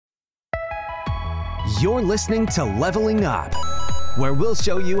You're listening to Leveling Up, where we'll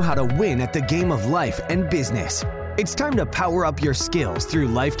show you how to win at the game of life and business. It's time to power up your skills through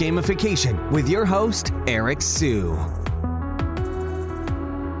life gamification with your host, Eric Siu.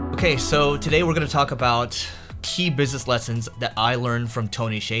 Okay, so today we're going to talk about key business lessons that I learned from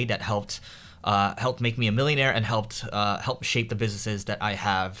Tony Hsieh that helped make me a millionaire and helped shape the businesses that I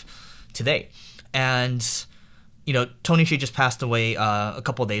have today. And Tony Hsieh just passed away a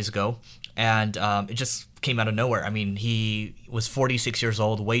couple of days ago, and it just came out of nowhere. I mean, he was 46 years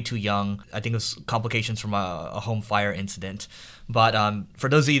old, way too young. I think it was complications from a home fire incident. But for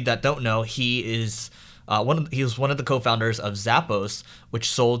those of you that don't know, he was one of the co-founders of Zappos, which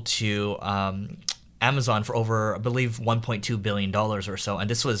sold to Amazon for over, I believe, $1.2 billion or so. And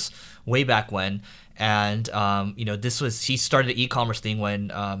this was way back when. And, he started the e-commerce thing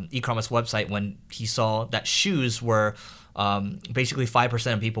e-commerce website when he saw that shoes were, basically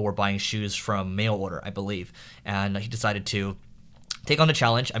 5% of people were buying shoes from mail order, I believe. And he decided to take on the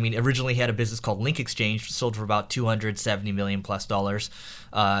challenge. I mean, originally he had a business called Link Exchange, sold for about $270 million plus to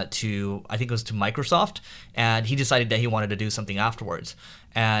Microsoft, and he decided that he wanted to do something afterwards.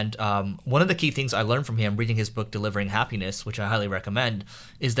 And one of the key things I learned from him reading his book Delivering Happiness, which I highly recommend,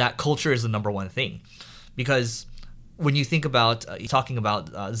 is that culture is the number one thing. Because when you think about talking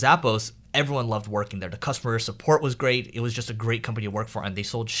about Zappos, everyone loved working there. The customer support was great. It was just a great company to work for, and they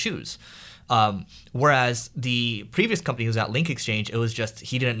sold shoes. Whereas the previous company who was at Link Exchange, it was just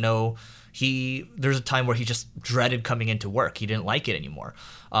he didn't know. There's a time where he just dreaded coming into work. He didn't like it anymore.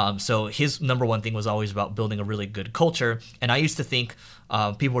 So his number one thing was always about building a really good culture. And I used to think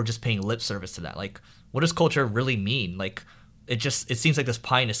people were just paying lip service to that. Like, what does culture really mean? Like, it seems like this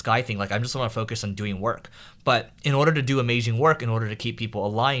pie in the sky thing. Like, I just want to focus on doing work. But in order to do amazing work, in order to keep people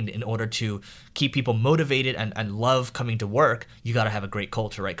aligned, in order to keep people motivated and love coming to work, you got to have a great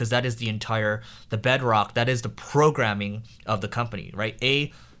culture, right? Because that is the bedrock, that is the programming of the company, right?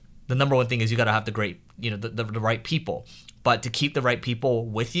 The number one thing is you got to have the great, the right people. But to keep the right people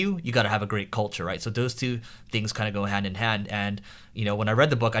with you, you got to have a great culture, right? So those two things kind of go hand in hand. And when I read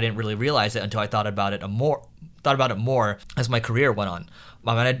the book, I didn't really realize it until I thought about it more as my career went on.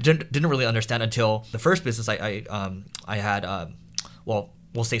 And I didn't really understand until the first business I had.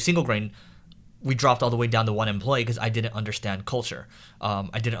 We'll say Single Grain. We dropped all the way down to one employee because I didn't understand culture.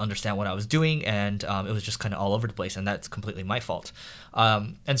 I didn't understand what I was doing, and it was just kind of all over the place, and that's completely my fault.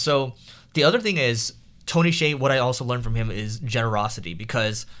 And so the other thing is, Tony Hsieh, what I also learned from him is generosity,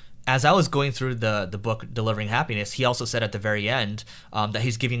 because as I was going through the book Delivering Happiness, he also said at the very end that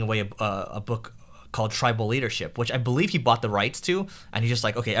he's giving away a book called Tribal Leadership, which I believe he bought the rights to, and he's just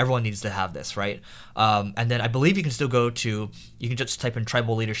like, okay, everyone needs to have this, right? And then I believe you can still you can just type in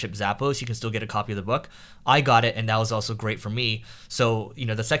Tribal Leadership Zappos, you can still get a copy of the book. I got it, and that was also great for me. So,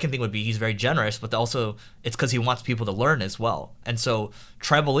 the second thing would be he's very generous, but also it's because he wants people to learn as well. And so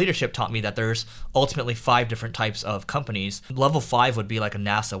Tribal Leadership taught me that there's ultimately 5 different types of companies. Level 5 would be like a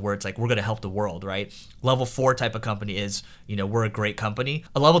NASA, where it's like, we're going to help the world, right? Level 4 type of company is, we're a great company.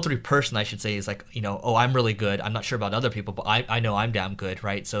 A level 3 person, I should say, is like, I'm really good. I'm not sure about other people, but I know I'm damn good,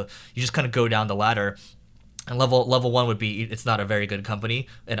 right? So you just kind of go down the ladder. And level 1 would be, it's not a very good company,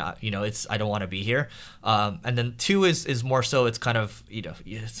 and I don't want to be here. And then 2 is more so, it's kind of,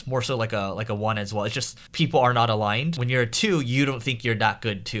 it's more so like a 1 as well. It's just people are not aligned. When you're a 2, you don't think you're that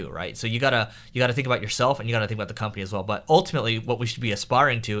good too, right? So you gotta think about yourself, and you gotta think about the company as well. But ultimately, what we should be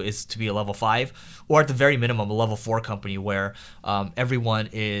aspiring to is to be a level 5, or at the very minimum, a level 4 company where everyone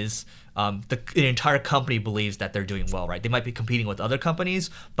is. The entire company believes that they're doing well, right? They might be competing with other companies,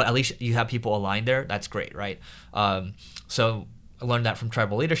 but at least you have people aligned there. That's great, right? So I learned that from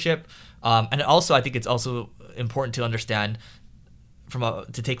Tribal Leadership. And also, I think it's also important to understand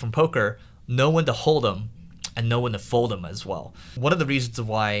to take from poker, know when to hold them and know when to fold them as well. One of the reasons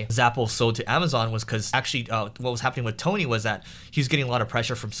why Zappos sold to Amazon was because actually what was happening with Tony was that he was getting a lot of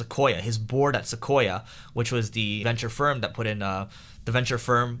pressure from Sequoia. His board at Sequoia, which was the venture firm that put in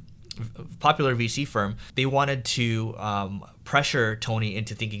popular VC firm, they wanted to pressure Tony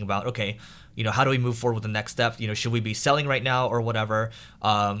into thinking about, okay, how do we move forward with the next step? Should we be selling right now or whatever?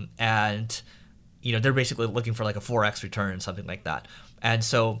 And they're basically looking for like a 4x return, something like that. And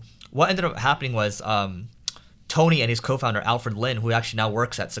so what ended up happening was Tony and his co-founder Alfred Lin, who actually now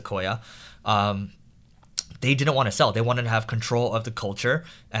works at Sequoia, they didn't want to sell. They wanted to have control of the culture,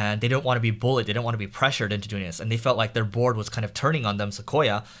 and they didn't want to be bullied. They didn't want to be pressured into doing this. And they felt like their board was kind of turning on them,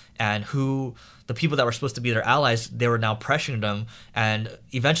 Sequoia, and the people that were supposed to be their allies, they were now pressuring them. And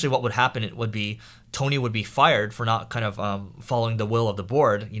eventually what would happen, it would be Tony would be fired for not kind of following the will of the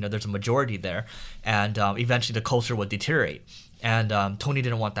board. There's a majority there. And eventually the culture would deteriorate. And Tony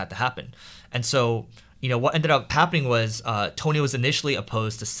didn't want that to happen. And so, what ended up happening was Tony was initially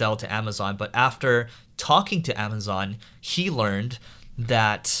opposed to sell to Amazon, but after talking to Amazon, he learned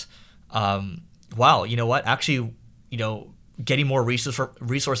that, wow, you know what? Actually, getting more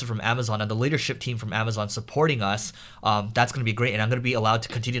resources from Amazon and the leadership team from Amazon supporting us, that's going to be great. And I'm going to be allowed to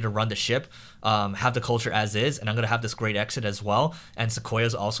continue to run the ship, have the culture as is, and I'm going to have this great exit as well. And Sequoia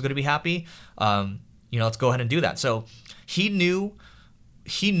is also going to be happy. Let's go ahead and do that. So he knew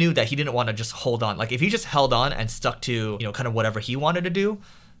that he didn't want to just hold on. Like if he just held on and stuck to, kind of whatever he wanted to do,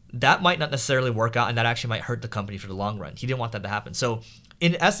 that might not necessarily work out, and that actually might hurt the company for the long run. He didn't want that to happen. So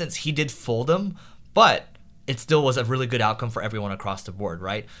in essence, he did fold him, but it still was a really good outcome for everyone across the board,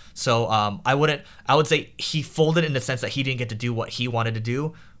 right? So I would say he folded in the sense that he didn't get to do what he wanted to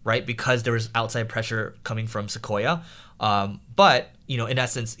do, right? Because there was outside pressure coming from Sequoia. But, in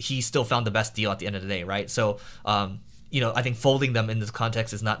essence, he still found the best deal at the end of the day, right? So, I think folding them in this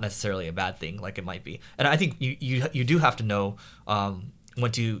context is not necessarily a bad thing like it might be. And I think you do have to know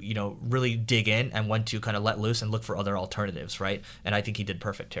when to, really dig in and when to kind of let loose and look for other alternatives, right? And I think he did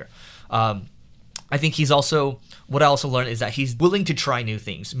perfect here. I think what I also learned is that he's willing to try new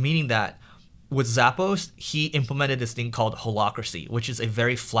things, meaning that with Zappos, he implemented this thing called holacracy, which is a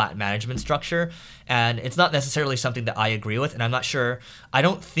very flat management structure. And it's not necessarily something that I agree with. And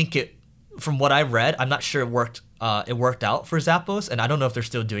from what I read, I'm not sure it worked out for Zappos, and I don't know if they're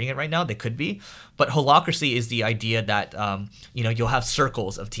still doing it right now. They could be. But holacracy is the idea that, you'll have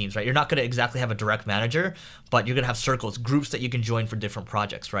circles of teams, right? You're not going to exactly have a direct manager, but you're going to have circles, groups that you can join for different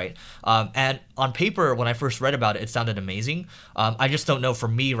projects, right? And on paper, when I first read about it, it sounded amazing. I just don't know for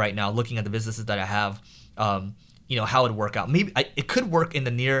me right now, looking at the businesses that I have, how it would work out. Maybe it could work in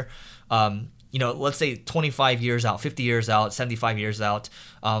the near, let's say 25 years out, 50 years out, 75 years out,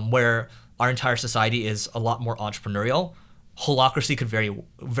 where our entire society is a lot more entrepreneurial. Holacracy could very,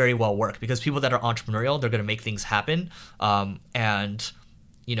 very well work because people that are entrepreneurial, they're going to make things happen, and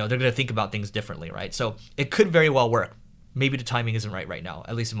they're going to think about things differently, right? So it could very well work. Maybe the timing isn't right now,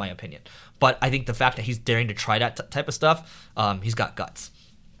 at least in my opinion. But I think the fact that he's daring to try that type of stuff, he's got guts.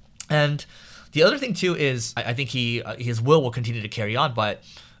 And the other thing too is I think his will continue to carry on, but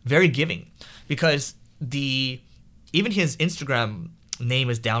very giving, because even his Instagram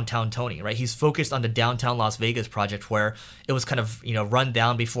name is Downtown Tony, right? He's focused on the downtown Las Vegas project, where it was kind of run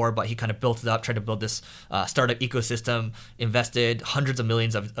down before, but he kind of built it up, tried to build this startup ecosystem, invested hundreds of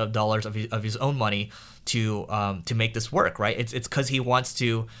millions of dollars of his own money to make this work, right? It's because he wants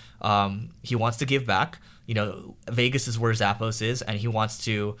to give back. Vegas is where Zappos is, and he wants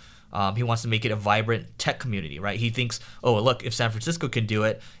to make it a vibrant tech community, right? He thinks, oh, look, if San Francisco can do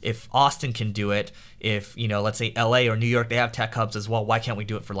it, if Austin can do it, if, let's say LA or New York, they have tech hubs as well, why can't we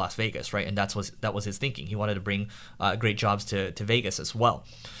do it for Las Vegas, right? And that was his thinking. He wanted to bring great jobs to Vegas as well.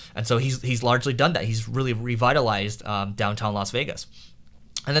 And so he's largely done that. He's really revitalized downtown Las Vegas.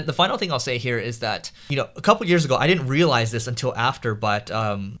 And then the final thing I'll say here is that, a couple years ago, I didn't realize this until after, but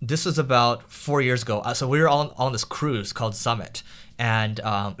this was about 4 years ago. So we were on this cruise called Summit. And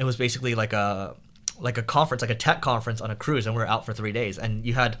it was basically like a conference, like a tech conference on a cruise, and we were out for 3 days. And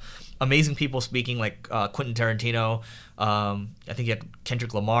you had amazing people speaking, like Quentin Tarantino. I think you had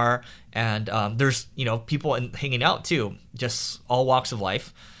Kendrick Lamar, and there's people hanging out too, just all walks of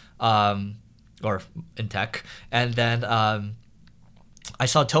life, or in tech. And then I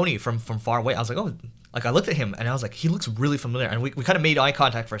saw Tony from far away. I was like, oh. Like I looked at him and I was like, he looks really familiar. And we kind of made eye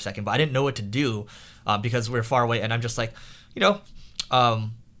contact for a second, but I didn't know what to do because we were far away. And I'm just like, I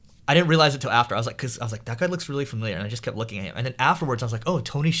didn't realize it till after. I was like, that guy looks really familiar. And I just kept looking at him. And then afterwards I was like, oh,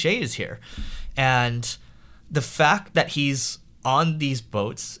 Tony Hsieh is here. And the fact that he's on these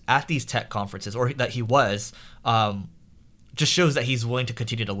boats at these tech conferences, or that he was, just shows that he's willing to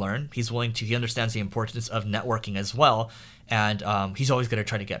continue to learn. He understands the importance of networking as well. And he's always going to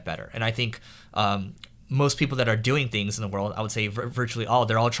try to get better. And I think most people that are doing things in the world, I would say virtually all,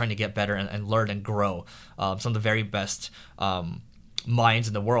 they're all trying to get better and learn and grow. Some of the very best minds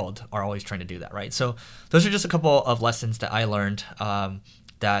in the world are always trying to do that, right? So those are just a couple of lessons that I learned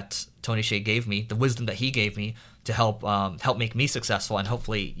that Tony Hsieh gave me, the wisdom that he gave me to help make me successful. And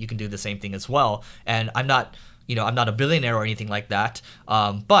hopefully you can do the same thing as well. And I'm not a billionaire or anything like that.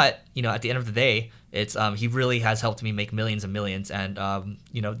 But at the end of the day, it's he really has helped me make millions and millions, and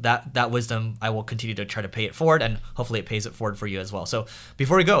that wisdom, I will continue to try to pay it forward, and hopefully it pays it forward for you as well. So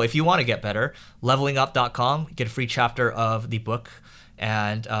before we go, if you want to get better, levelingup.com, get a free chapter of the book,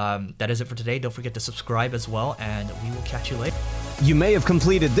 and that is it for today. Don't forget to subscribe as well, and we will catch you later. You may have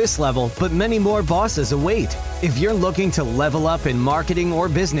completed this level, but many more bosses await. If you're looking to level up in marketing or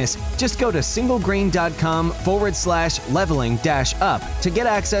business, just go to singlegrain.com/leveling-up to get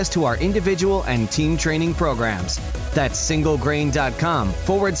access to our individual and team training programs. That's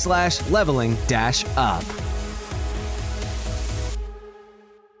singlegrain.com/leveling-up.